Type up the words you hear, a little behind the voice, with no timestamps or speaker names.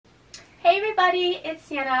Hey everybody, it's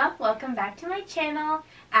Sienna. Welcome back to my channel.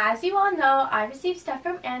 As you all know, I received stuff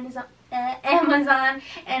from Amazon,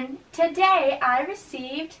 and today I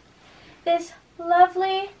received this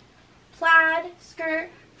lovely plaid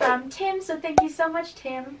skirt from Tim, so thank you so much,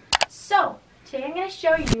 Tim. So, today I'm going to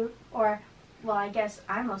show you, or, well, I guess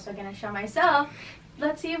I'm also going to show myself,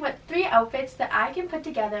 let's see what 3 outfits that I can put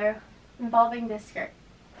together involving this skirt.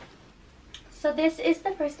 So this is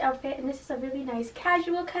the first outfit, and this is a really nice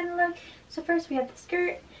casual kind of look. So first we have the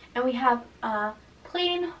skirt, and we have a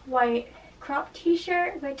plain white crop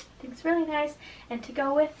t-shirt, which I think is really nice. And to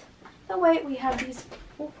go with the white, we have these,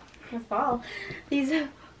 these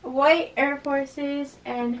white Air Forces,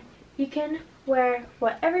 and you can wear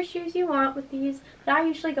whatever shoes you want with these. But I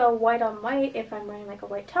usually go white on white if I'm wearing like a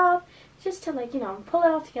white top, just to like, you know, pull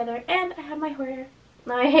it all together. And I have my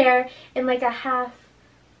hair in like a half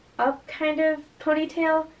up kind of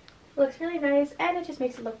ponytail. It looks really nice, and it just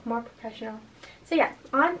makes it look more professional. So yeah,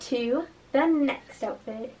 on to the next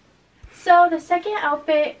outfit. So the second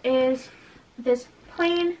outfit is this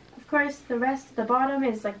plain. Of course, the rest of the bottom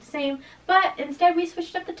is like the same, but instead we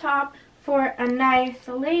switched up the top for a nice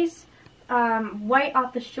lace white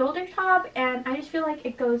off the shoulder top, and I just feel like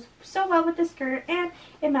it goes so well with the skirt, and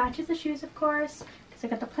it matches the shoes, of course, because I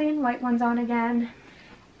got the plain white ones on again.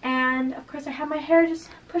 And of course I have my hair just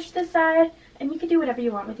pushed to the side, and you can do whatever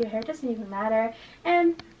you want with your hair, it doesn't even matter.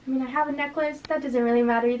 And I mean, I have a necklace, that doesn't really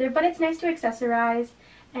matter either, but it's nice to accessorize,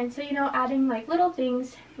 and so, you know, adding like little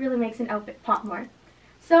things really makes an outfit pop more.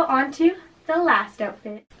 So on to the last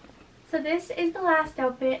outfit. So this is the last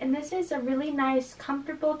outfit, and this is a really nice,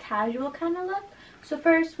 comfortable, casual kind of look. So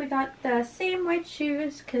first we got the same white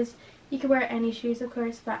shoes, because you can wear any shoes, of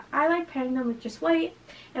course, but I like pairing them with just white.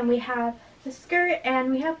 And we have the skirt, and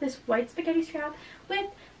we have this white spaghetti strap with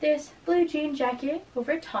this blue jean jacket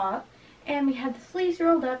over top, and we have the sleeves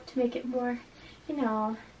rolled up to make it more, you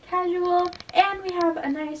know, casual, and we have a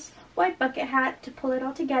nice white bucket hat to pull it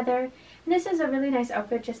all together. And this is a really nice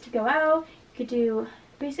outfit just to go out. You could do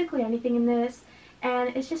basically anything in this,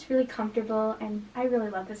 and it's just really comfortable, and I really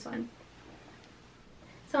love this one.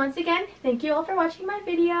 So once again, thank you all for watching my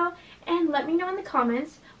video, and let me know in the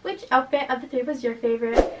comments which outfit of the 3 was your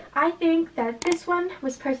favorite. I think that this one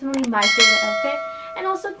was personally my favorite outfit. And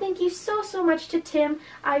also thank you so much to Tim.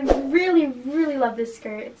 I really love this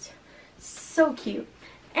skirt. It's so cute.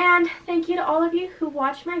 And thank you to all of you who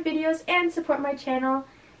watch my videos and support my channel.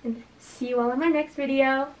 And see you all in my next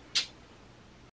video.